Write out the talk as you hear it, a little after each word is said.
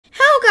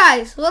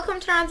guys, welcome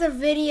to another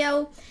video.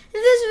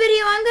 In this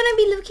video, I'm gonna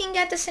be looking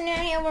at the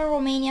scenario where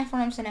Romania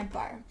forms an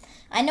empire.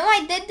 I know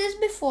I did this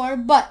before,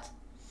 but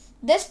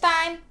this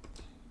time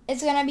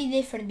it's gonna be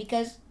different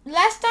because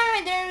last time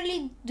I didn't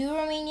really do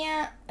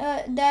Romania,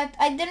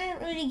 I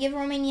didn't really give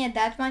Romania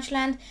that much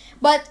land,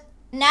 but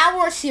now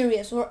we're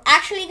serious. We're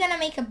actually gonna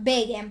make a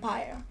big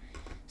empire.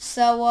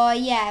 So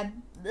yeah,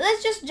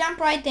 let's just jump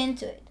right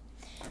into it.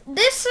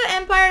 This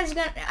empire is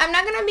I'm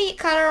not gonna be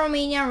color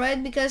Romania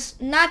red because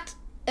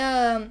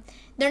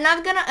they're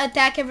not gonna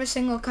attack every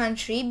single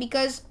country,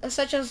 because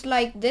such as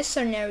like this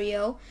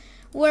scenario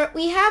where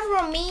we have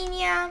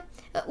Romania.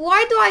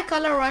 Why do I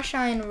color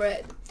Russia in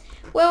red?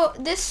 Well,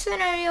 this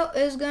scenario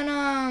is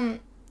gonna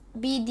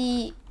be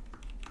the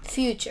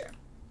future,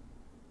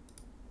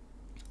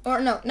 or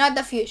no, not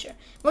the future.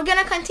 We're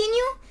gonna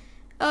continue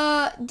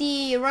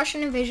the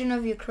Russian invasion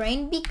of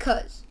Ukraine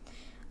because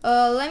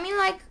let me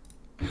like,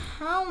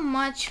 how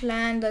much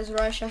land does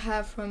Russia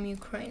have from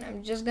Ukraine?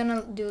 I'm just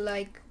gonna do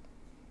like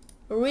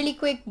a really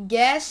quick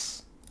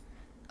guess.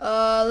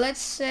 Let's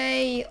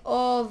say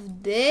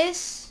of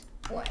this,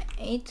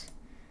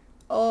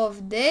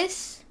 of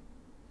this,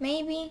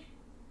 maybe.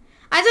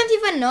 I don't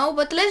even know,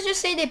 but let's just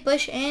say they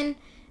push in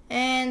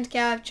and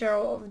capture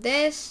all of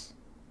this.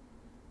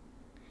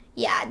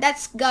 Yeah,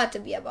 that's got to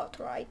be about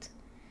right.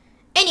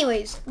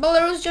 Anyways,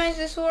 Belarus joins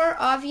this war,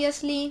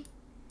 obviously.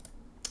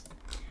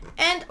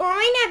 And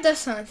Romania does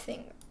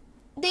something.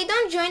 They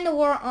don't join the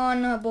war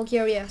on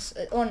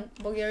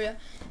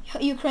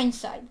Ukraine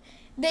side.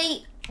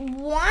 They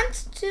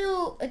want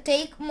to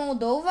take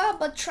Moldova,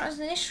 but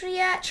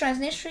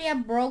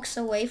Transnistria breaks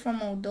away from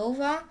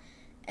Moldova,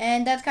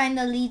 and that kind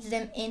of leads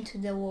them into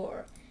the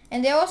war.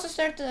 And they also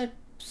start a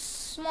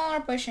smaller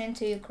push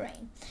into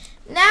Ukraine.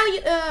 Now,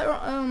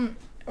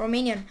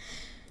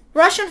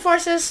 Russian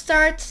forces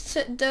start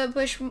to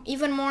push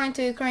even more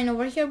into Ukraine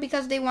over here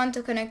because they want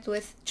to connect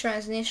with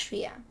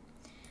Transnistria.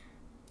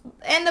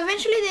 And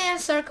eventually they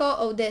encircle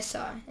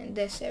Odessa in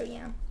this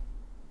area.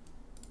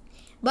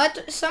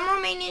 But some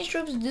Romanian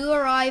troops do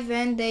arrive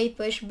and they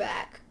push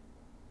back.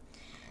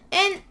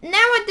 And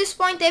now at this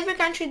point, every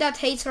country that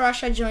hates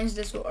Russia joins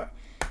this war.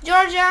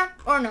 Georgia,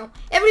 or no,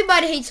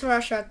 everybody hates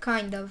Russia,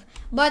 kind of.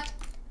 But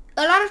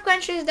a lot of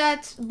countries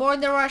that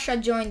border Russia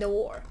join the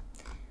war.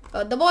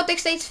 The Baltic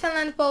states,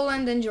 Finland,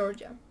 Poland, and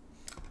Georgia.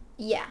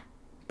 Yeah,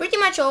 pretty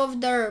much all of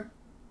their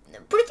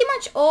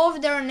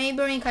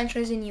neighboring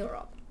countries in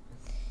Europe.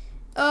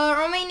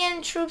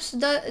 Romanian troops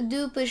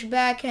do push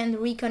back and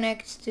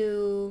reconnect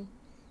to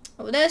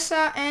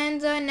Odessa,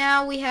 and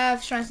now we have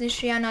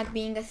Transnistria not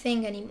being a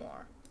thing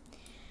anymore.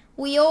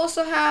 We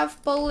also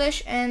have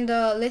Polish and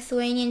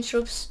Lithuanian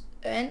troops,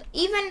 and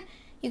even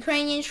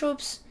Ukrainian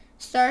troops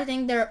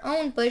starting their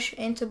own push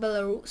into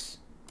Belarus.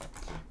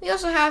 We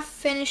also have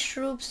Finnish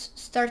troops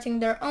starting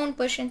their own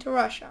push into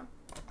Russia.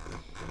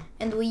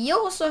 And we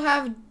also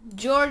have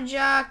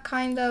Georgia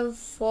kind of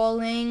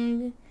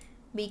falling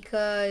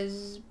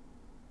because,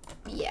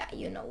 yeah,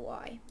 you know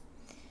why.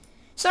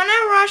 So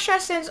now Russia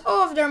sends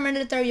all of their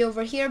military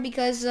over here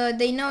because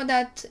they know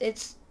that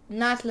it's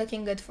not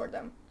looking good for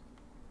them.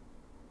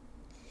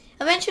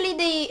 Eventually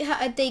they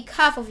take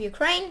half of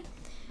Ukraine,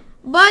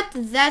 but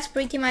that's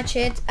pretty much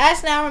it,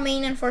 as now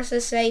Romanian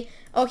forces say,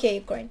 okay,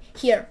 Ukraine,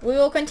 here, we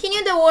will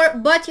continue the war,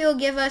 but you'll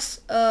give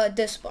us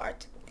this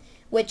part,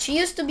 which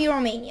used to be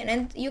Romanian.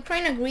 And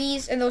Ukraine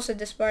agrees, and also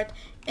this part.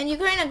 And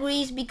Ukraine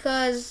agrees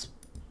because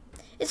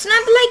it's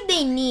not like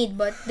they need,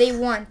 but they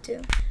want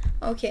to.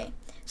 Okay,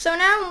 so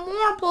now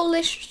more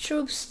Polish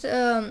troops.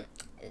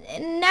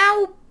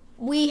 Now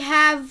we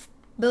have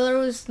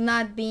Belarus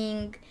not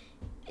being,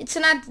 it's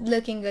not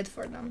looking good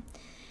for them.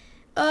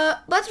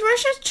 But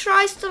Russia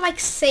tries to like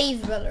save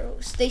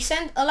Belarus. They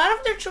send a lot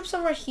of their troops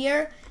over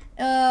here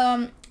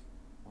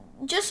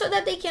just so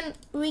that they can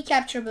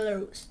recapture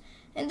Belarus.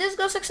 And this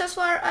goes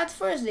successful at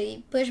first.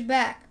 They push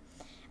back.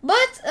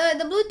 But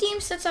the blue team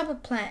sets up a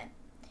plan.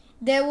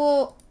 They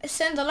will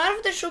send a lot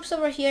of their troops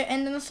over here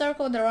and then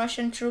circle the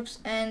Russian troops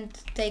and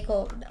take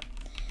all of them.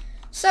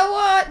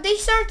 So they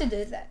start to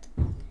do that.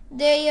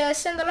 They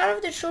send a lot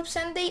of their troops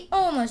and they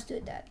almost do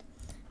that.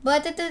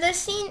 But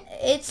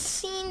it's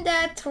seen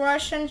that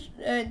Russian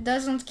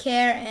doesn't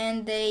care,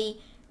 and the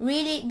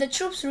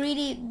troops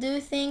really do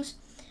things.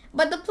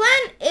 But the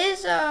plan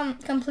is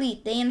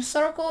complete. They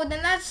encircled,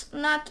 and that's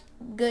not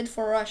good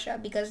for Russia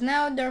because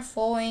now they're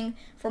falling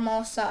from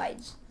all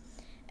sides.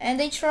 And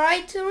they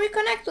try to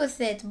reconnect with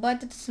it,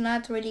 but it's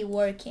not really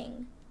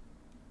working.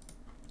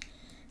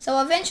 So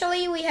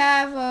eventually we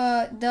have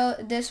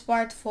this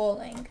part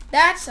falling.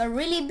 That's a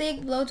really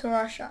big blow to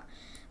Russia.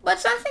 But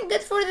something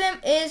good for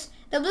them is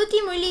the blue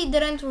team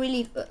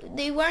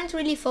they weren't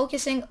really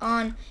focusing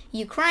on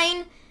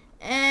Ukraine,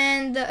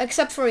 and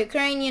except for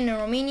Ukrainian and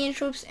Romanian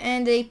troops,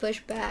 and they push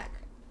back.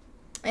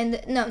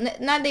 And no,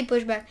 not they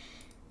push back.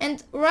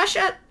 And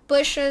Russia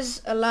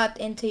pushes a lot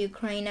into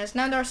Ukraine, as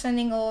now they're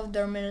sending all of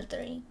their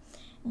military.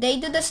 They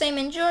do the same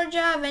in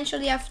Georgia.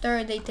 Eventually,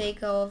 after they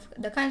take over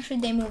the country,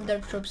 they move their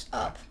troops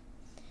up.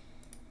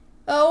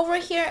 Over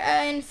here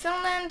in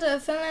Finland,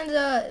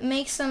 Finland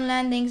makes some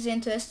landings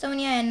into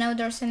Estonia, and now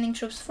they're sending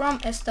troops from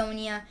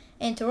Estonia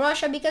into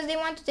Russia because they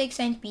want to take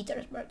St.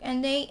 Petersburg,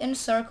 and they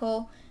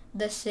encircle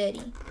the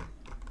city.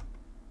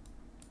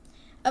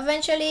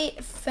 Eventually,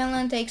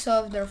 Finland takes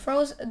off their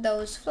frozen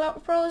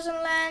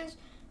lands,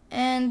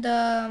 and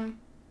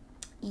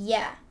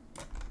yeah.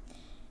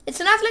 It's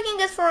not looking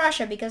good for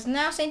Russia because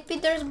now St.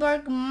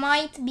 Petersburg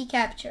might be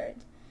captured.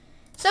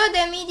 So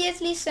they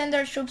immediately send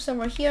their troops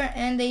over here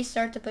and they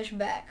start to push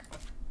back.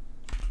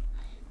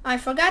 I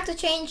forgot to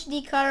change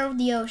the color of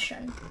the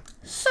ocean.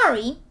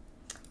 Sorry,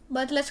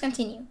 but let's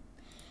continue.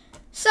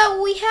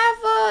 So we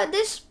have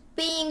this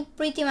being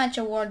pretty much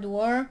a world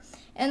war,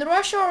 and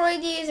Russia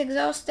already is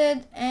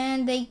exhausted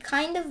and they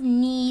kind of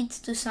need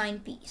to sign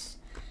peace.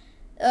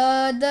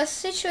 The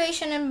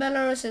situation in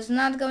Belarus is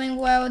not going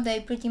well. They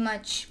pretty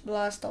much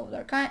lost all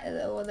the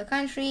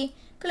country.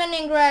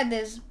 Kaliningrad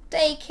is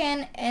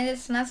taken and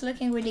it's not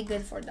looking really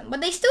good for them.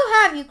 But they still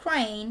have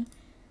Ukraine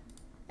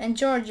and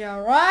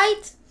Georgia,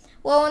 right?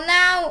 Well,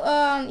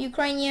 now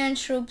Ukrainian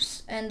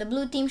troops and the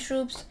blue team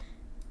troops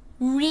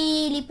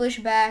really push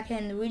back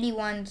and really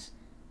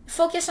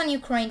focus on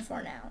Ukraine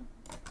for now.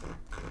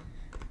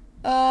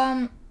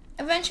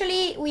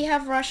 Eventually, we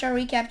have Russia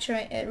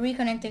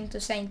reconnecting to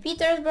St.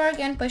 Petersburg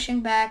and pushing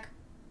back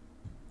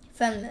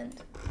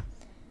Finland.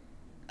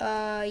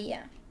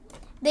 Yeah.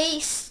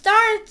 They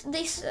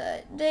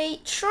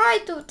try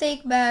to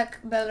take back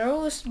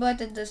Belarus,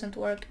 but it doesn't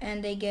work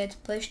and they get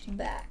pushed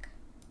back.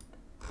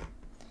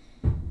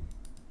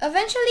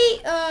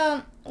 Eventually,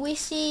 we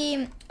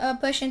see a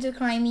push into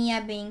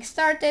Crimea being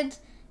started,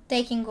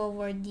 taking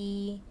over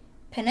the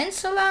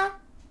peninsula.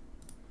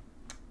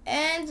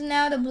 And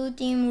now the blue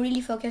team really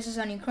focuses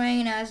on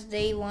Ukraine as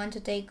they want to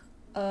take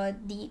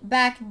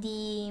back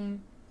the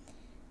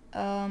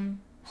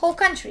whole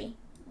country.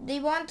 They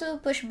want to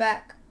push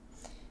back.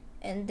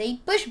 And they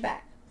push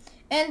back.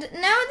 And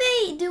now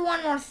they do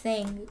one more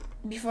thing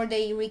before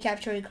they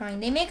recapture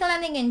Ukraine. They make a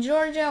landing in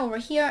Georgia over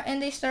here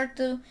and they start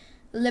to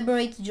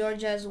liberate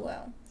Georgia as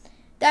well.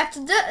 That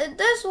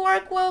does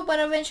work well, but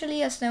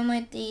eventually a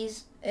stalemate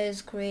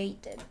is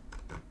created.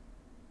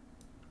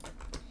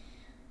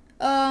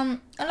 A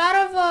lot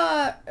of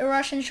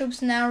Russian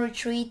troops now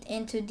retreat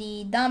into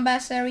the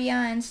Donbass area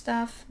and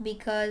stuff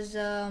because,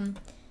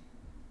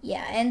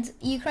 yeah, and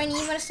Ukraine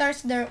even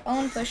starts their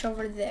own push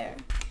over there.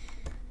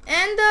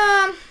 And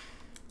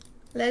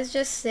let's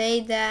just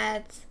say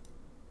that,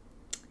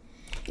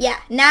 yeah,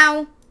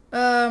 now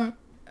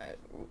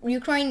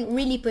Ukraine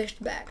really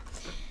pushed back.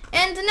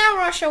 And now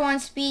Russia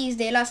wants peace.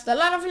 They lost a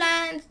lot of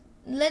land.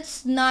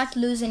 Let's not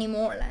lose any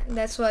more land.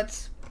 That's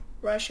what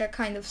Russia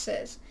kind of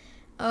says.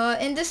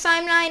 In this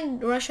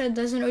timeline, Russia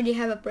doesn't really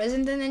have a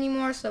president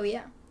anymore, so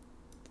yeah.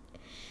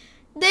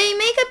 They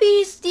make a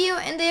peace deal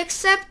and they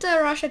accept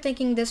Russia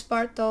taking this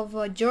part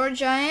of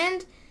Georgia,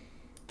 and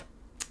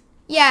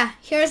yeah,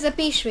 here's the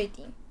peace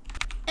treaty.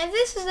 And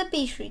this is the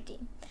peace treaty.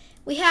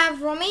 We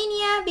have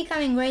Romania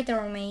becoming Greater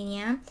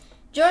Romania,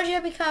 Georgia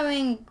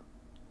becoming,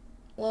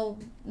 well,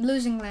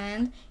 losing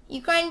land,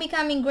 Ukraine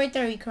becoming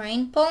Greater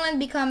Ukraine, Poland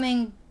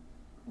becoming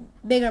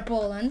bigger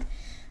Poland,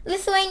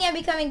 Lithuania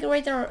becoming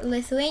Greater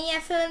Lithuania,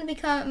 Finland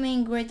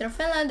becoming Greater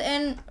Finland,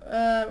 and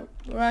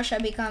Russia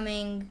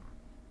becoming,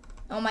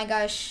 oh my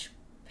gosh,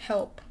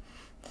 help.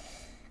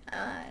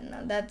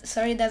 No, that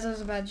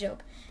was a bad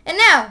joke. And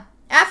now,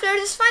 after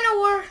this final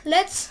war,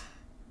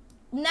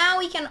 now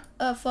we can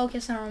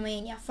focus on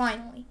Romania,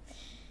 finally.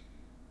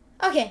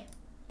 Okay,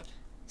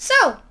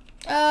 so,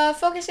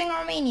 focusing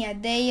on Romania,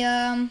 they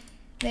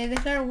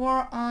declare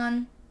war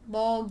on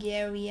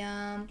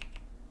Bulgaria.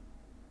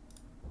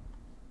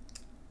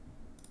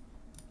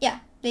 Yeah,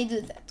 they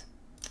do that.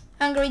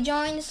 Hungary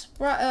joins,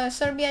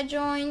 Serbia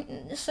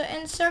joins,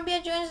 and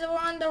Serbia joins the war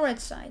on the red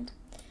side.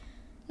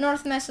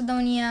 North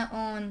Macedonia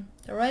on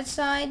the red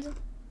side,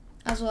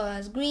 as well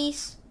as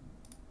Greece.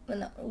 Well,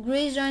 no,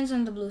 Greece joins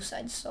on the blue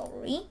side,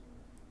 sorry.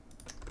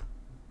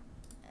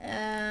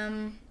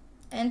 And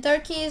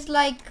Turkey is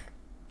like,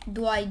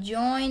 do I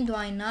join, do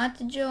I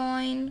not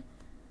join?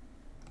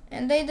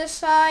 And they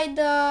decide,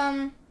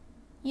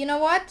 you know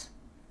what?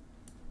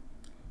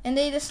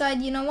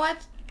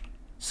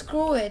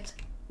 Screw it,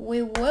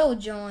 we will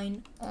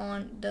join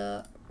on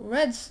the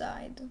red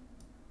side.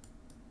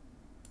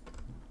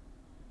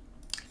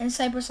 And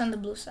Cyprus on the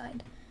blue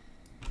side.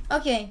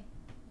 Okay.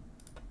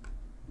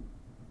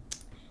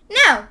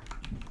 Now,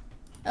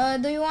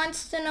 do you want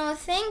to know a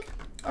thing?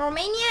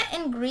 Romania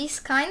and Greece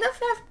kind of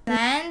have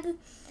planned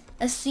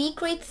a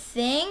secret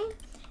thing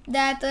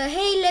that,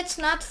 hey, let's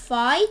not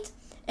fight,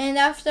 and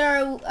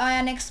after I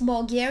annex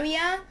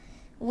Bulgaria,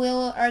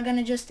 are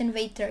gonna just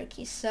invade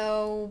Turkey.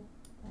 So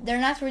they're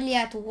not really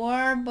at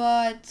war,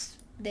 but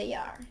they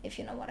are, if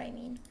you know what I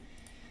mean.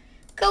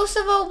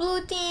 Kosovo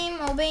blue team,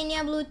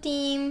 Albania blue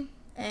team,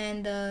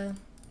 and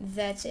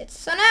that's it.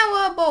 So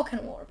now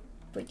Balkan war,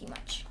 pretty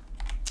much.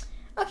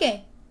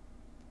 Okay.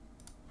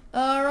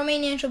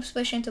 Romanian troops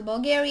push into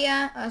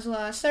Bulgaria, as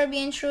well as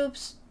Serbian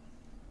troops.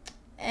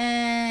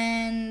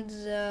 and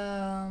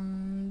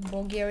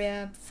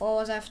Bulgaria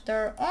falls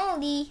after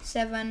only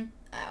 7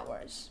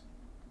 hours.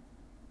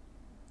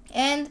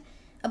 And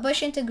a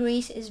push into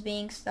Greece is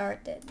being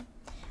started,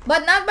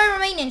 but not by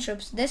Romanian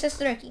troops. This is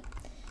Turkey.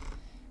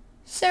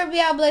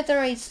 Serbia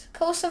obliterates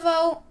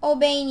Kosovo,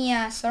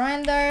 Albania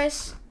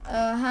surrenders,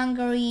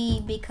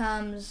 Hungary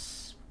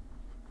becomes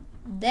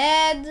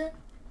dead,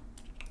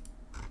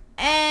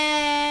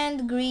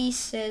 and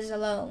Greece is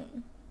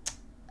alone.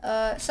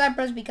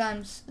 Cyprus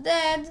becomes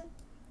dead,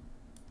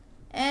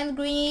 and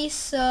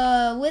Greece,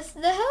 with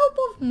the help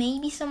of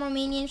maybe some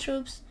Romanian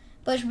troops,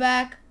 push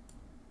back,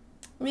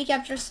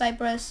 recapture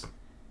Cyprus,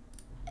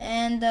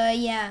 and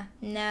yeah,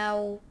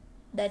 now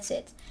that's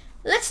it.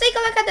 Let's take a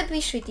look at the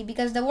peace treaty,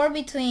 because the war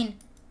between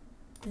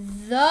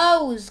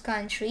those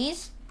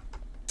countries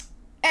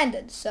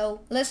ended.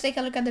 So let's take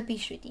a look at the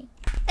peace treaty.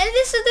 And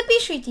this is the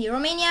peace treaty.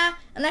 Romania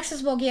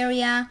annexes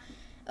Bulgaria.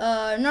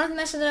 North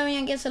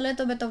Macedonia gets a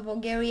little bit of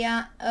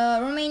Bulgaria.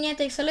 Romania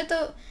takes a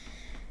little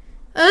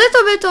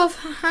bit of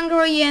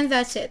Hungary, and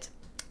that's it.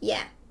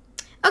 Yeah.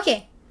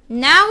 Okay.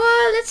 Now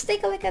let's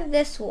take a look at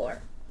this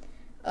war.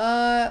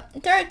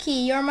 Turkey,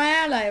 you're my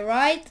ally,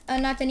 right?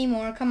 Not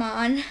anymore. Come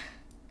on.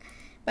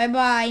 Bye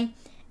bye.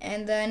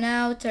 And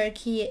now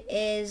Turkey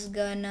is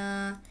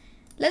gonna...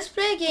 Let's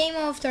play a game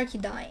of Turkey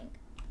dying.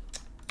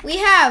 We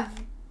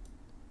have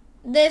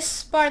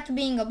this part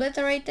being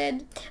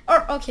obliterated.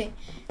 Or, okay,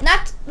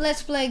 not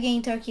let's play a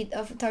game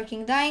of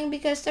Turkey dying,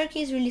 because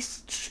Turkey is really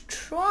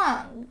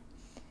strong.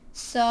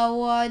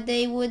 So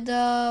they would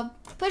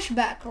push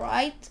back,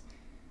 right?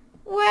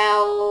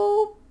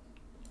 Well,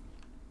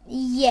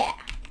 yeah.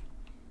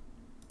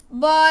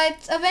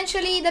 But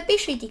eventually the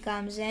peace treaty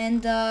comes,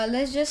 and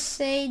let's just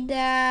say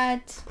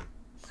that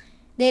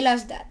they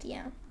lost that,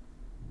 yeah.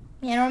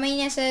 And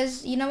Romania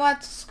says, you know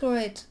what, screw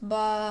it,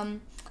 but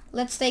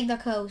let's take the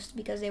coast,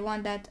 because they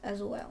want that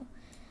as well.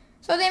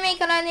 So they make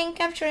a landing,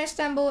 capture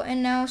Istanbul,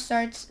 and now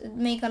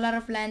make a lot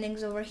of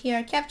landings over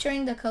here,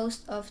 capturing the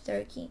coast of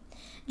Turkey.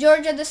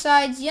 Georgia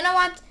decides, you know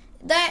what,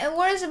 the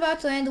war is about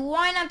to end,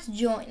 why not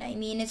join? I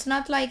mean, it's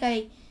not like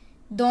I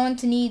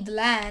don't need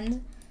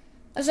land.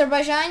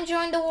 Azerbaijan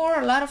joined the war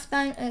a lot of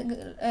time,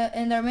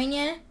 and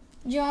Armenia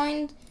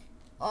joined.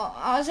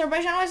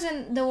 Azerbaijan was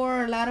in the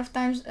war a lot of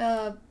times,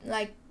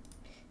 like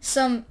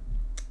some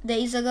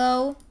days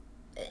ago.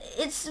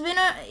 It's been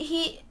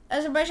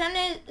Azerbaijan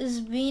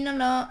has been a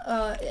lot.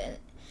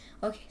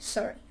 Okay,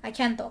 sorry, I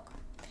can't talk.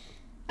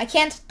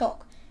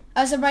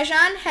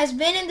 Azerbaijan has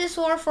been in this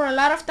war for a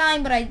lot of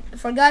time, but I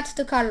forgot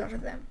to color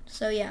them.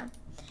 So yeah,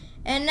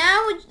 and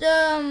now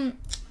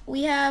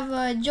we have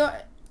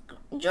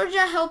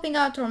Georgia helping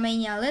out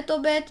Romania a little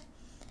bit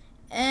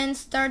and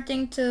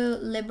starting to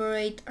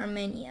liberate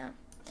Armenia.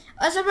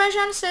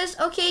 Azerbaijan says,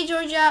 okay,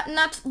 Georgia,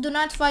 do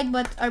not fight,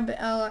 but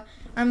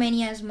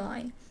Armenia is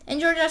mine.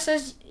 And Georgia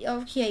says,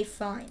 okay,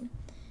 fine.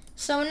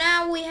 So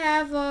now we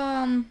have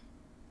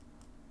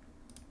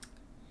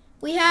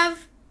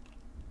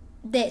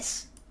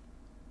this.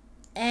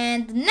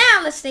 And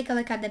now let's take a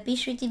look at the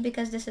peace treaty,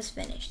 because this is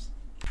finished.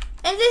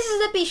 And this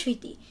is the peace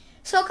treaty.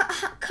 So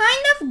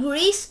kind of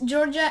Greece,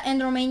 Georgia,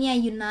 and Romania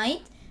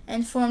unite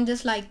and form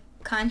this like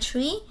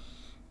country.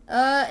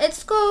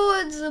 It's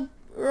called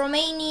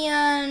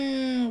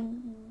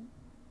Romanian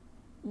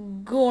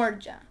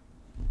Georgia.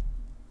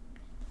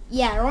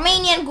 Yeah,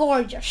 Romanian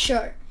Georgia,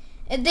 sure.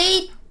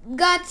 They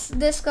got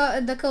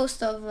the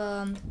coast of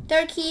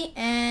Turkey,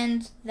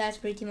 and that's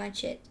pretty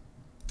much it.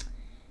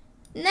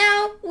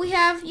 Now we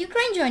have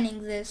Ukraine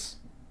joining this.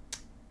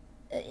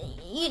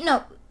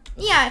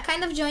 Yeah,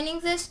 kind of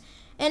joining this.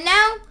 And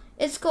now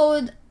it's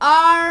called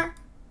RGGU,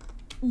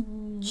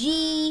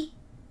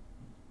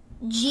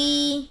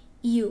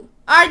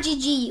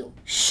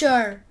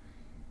 sure.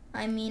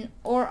 I mean,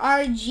 or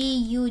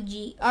RGGU.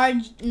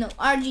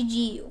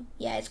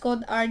 Yeah, it's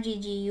called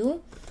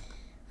RGGU.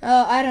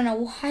 I don't know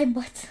why,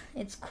 but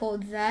it's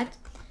called that.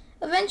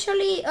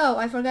 Eventually, oh,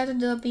 I forgot to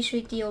do a peace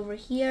treaty over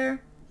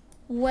here.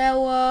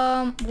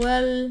 Well,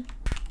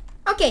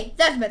 okay,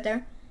 that's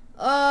better.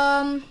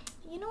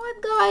 You know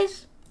what,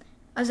 guys?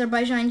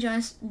 Azerbaijan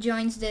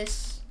joins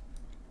this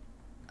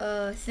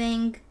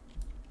thing.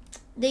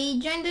 They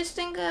joined this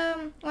thing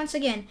once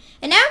again,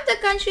 and now the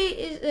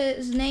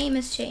country's name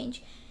is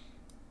changed.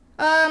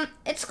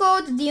 It's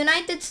called the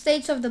United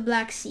States of the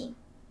Black Sea.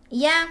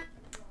 Yeah,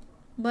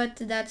 but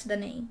that's the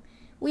name.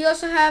 We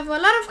also have a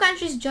lot of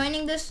countries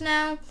joining this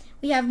now.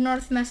 We have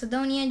North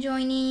Macedonia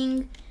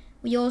joining.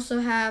 We also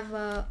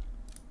have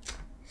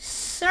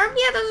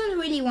Serbia doesn't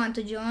really want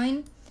to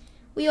join.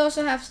 We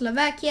also have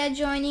Slovakia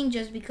joining,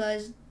 just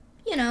because,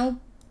 you know,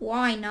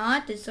 why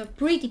not? It's a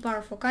pretty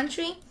powerful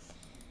country.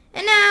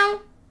 And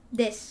now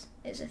this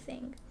is a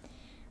thing.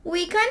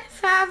 We kind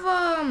of have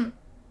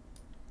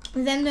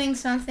them doing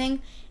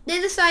something.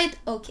 They decide,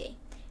 okay,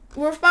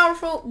 we're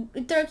powerful,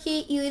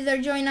 Turkey, you either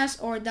join us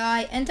or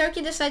die. And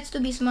Turkey decides to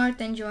be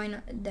smart and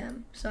join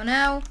them. So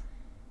now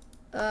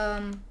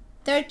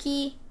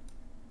Turkey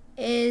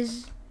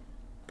is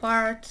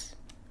part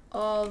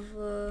of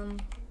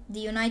the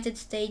United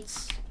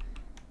States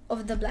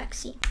of the Black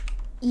Sea.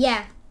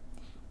 Yeah,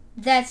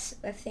 that's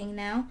the thing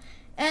now.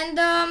 And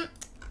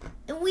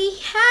we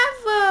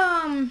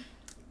have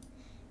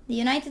the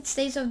United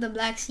States of the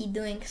Black Sea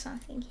doing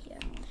something here.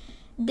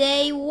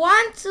 They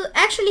want to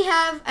actually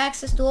have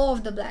access to all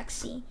of the Black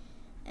Sea,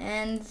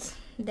 and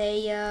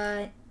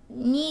they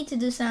need to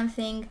do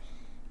something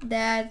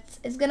that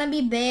is gonna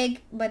be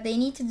big, but they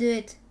need to do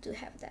it to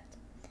have that.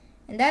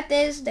 And that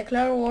is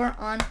declare war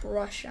on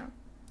Russia.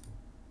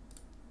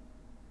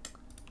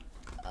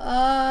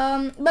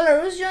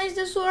 Belarus joins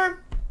this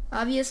war,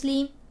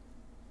 obviously.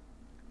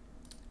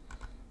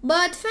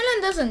 But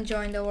Finland doesn't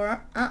join the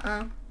war.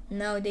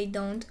 No, they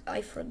don't.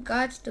 I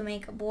forgot to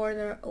make a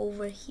border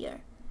over here.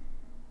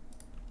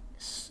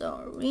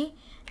 Sorry.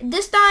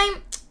 This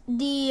time,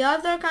 the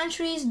other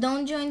countries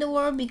don't join the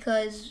war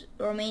because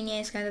Romania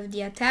is kind of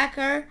the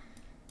attacker.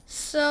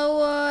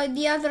 So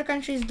the other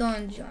countries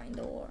don't join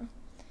the war.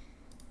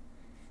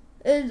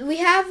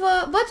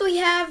 But we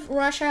have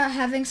Russia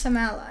having some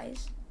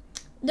allies.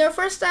 Their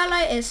first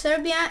ally is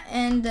Serbia,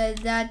 and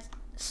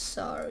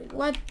sorry,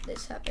 what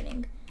is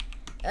happening?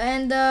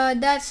 And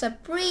that's a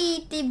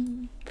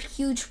pretty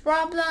huge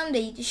problem.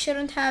 They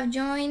shouldn't have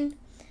joined.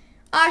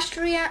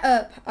 Hungary,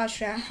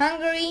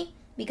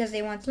 because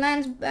they want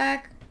lands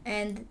back,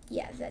 and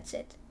yeah, that's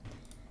it.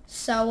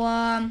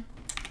 So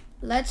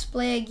let's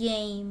play a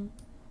game.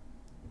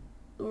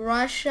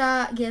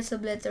 Russia gets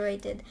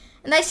obliterated,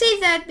 and I say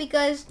that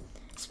because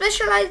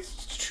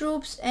specialized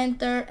troops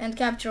enter and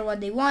capture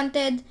what they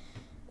wanted,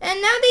 and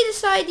now they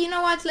decide, you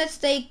know what, let's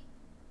take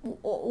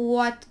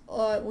what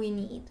we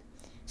need.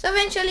 So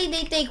eventually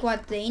they take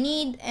what they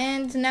need,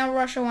 and now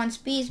Russia wants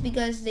peace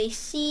because they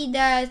see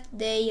that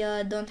they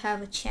don't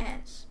have a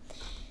chance.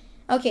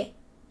 Okay,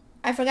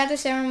 I forgot to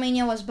say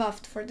Romania was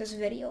buffed for this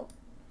video.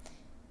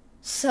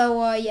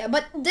 So yeah,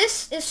 but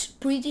this is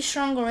pretty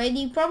strong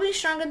already, probably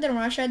stronger than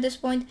Russia at this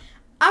point.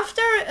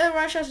 After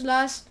Russia's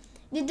loss,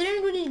 they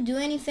didn't really do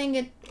anything,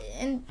 it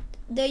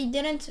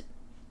didn't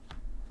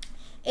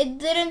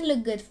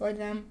look good for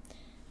them.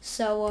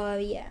 So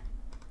yeah.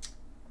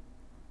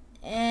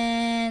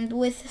 And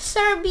with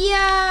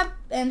Serbia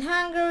and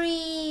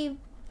Hungary,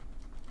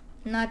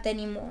 not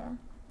anymore.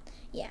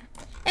 Yeah.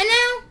 And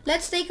now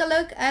let's take a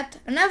look at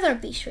another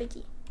peace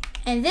treaty.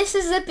 And this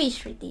is the peace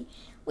treaty.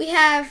 We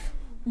have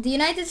the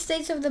United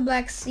States of the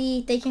Black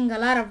Sea taking a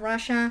lot of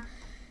Russia.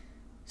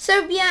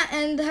 Serbia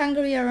and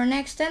Hungary are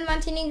next, and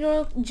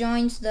Montenegro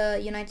joins the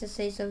United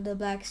States of the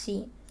Black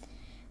Sea.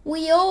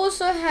 We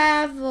also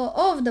have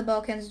all of the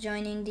Balkans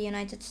joining the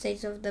United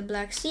States of the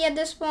Black Sea at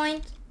this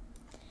point.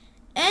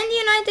 And the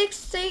United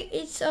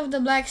States of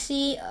the Black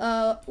Sea,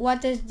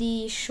 what is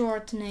the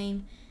short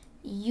name?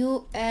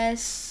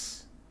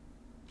 USBC,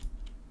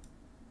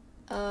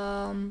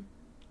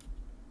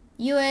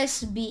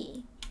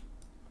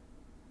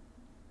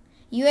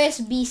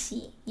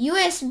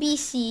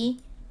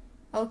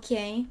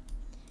 okay.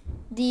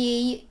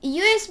 The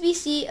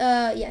USBC,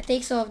 yeah,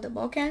 takes all of the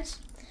Balkans.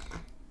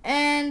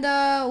 And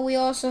we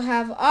also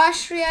have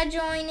Austria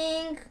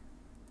joining.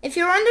 If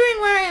you're wondering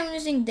why I am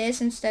using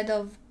this instead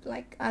of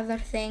like other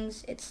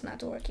things, it's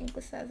not working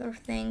with other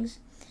things.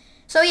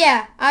 So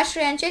yeah,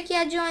 Austria and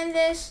Czechia join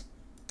this.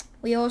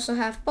 We also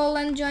have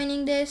Poland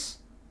joining this,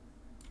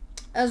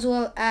 as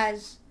well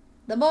as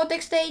the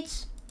Baltic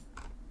states.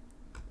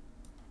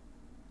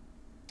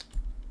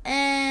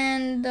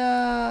 And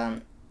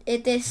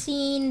it is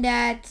seen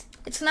that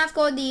it's not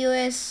called the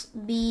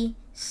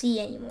USBC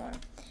anymore.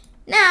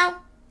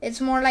 Now it's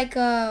more like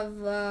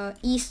of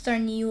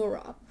Eastern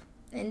Europe,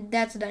 and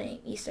that's the name,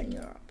 Eastern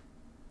Europe.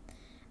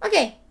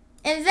 Okay,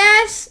 and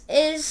that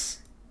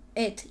is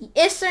it.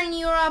 Eastern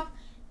Europe,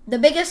 the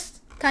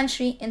biggest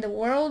country in the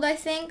world, I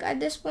think, at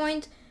this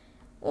point.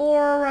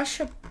 Or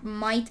Russia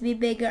might be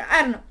bigger,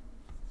 I don't know.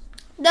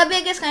 The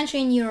biggest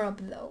country in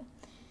Europe, though.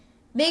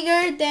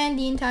 Bigger than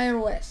the entire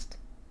West.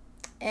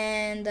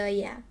 And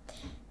yeah.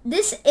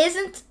 This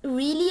isn't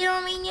really a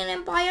Romanian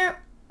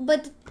Empire,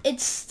 but it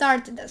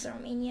started as a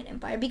Romanian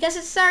Empire. Because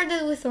it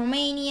started with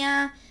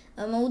Romania,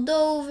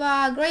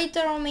 Moldova,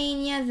 Greater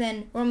Romania,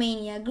 then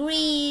Romania,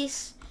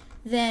 Greece,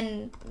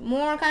 then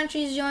more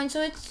countries joined.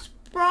 So it's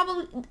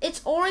probably,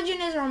 its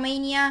origin is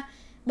Romania,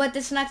 but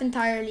it's not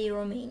entirely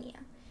Romania.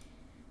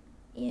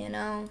 You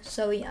know,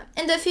 so yeah.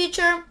 In the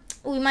future,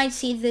 we might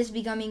see this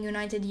becoming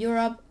United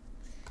Europe,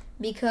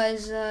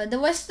 because the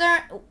Western,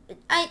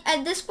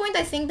 at this point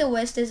I think the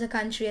West is a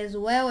country as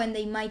well, and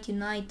they might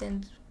unite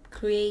and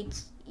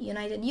create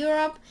United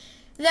Europe.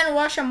 Then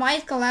Russia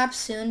might collapse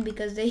soon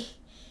because they,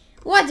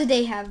 what do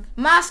they have?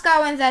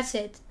 Moscow, and that's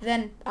it.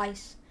 Then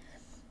ice.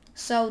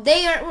 So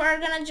they are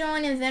gonna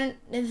join, and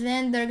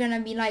then they're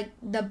gonna be like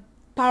the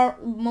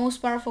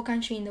most powerful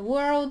country in the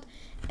world.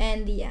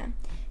 And yeah.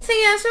 So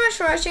yeah, so much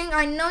for watching.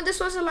 I know this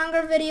was a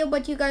longer video,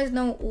 but you guys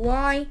know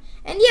why.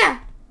 And yeah,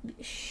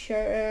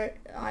 sure,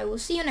 I will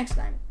see you next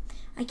time.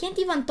 I can't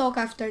even talk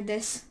after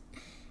this.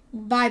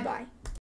 Bye bye.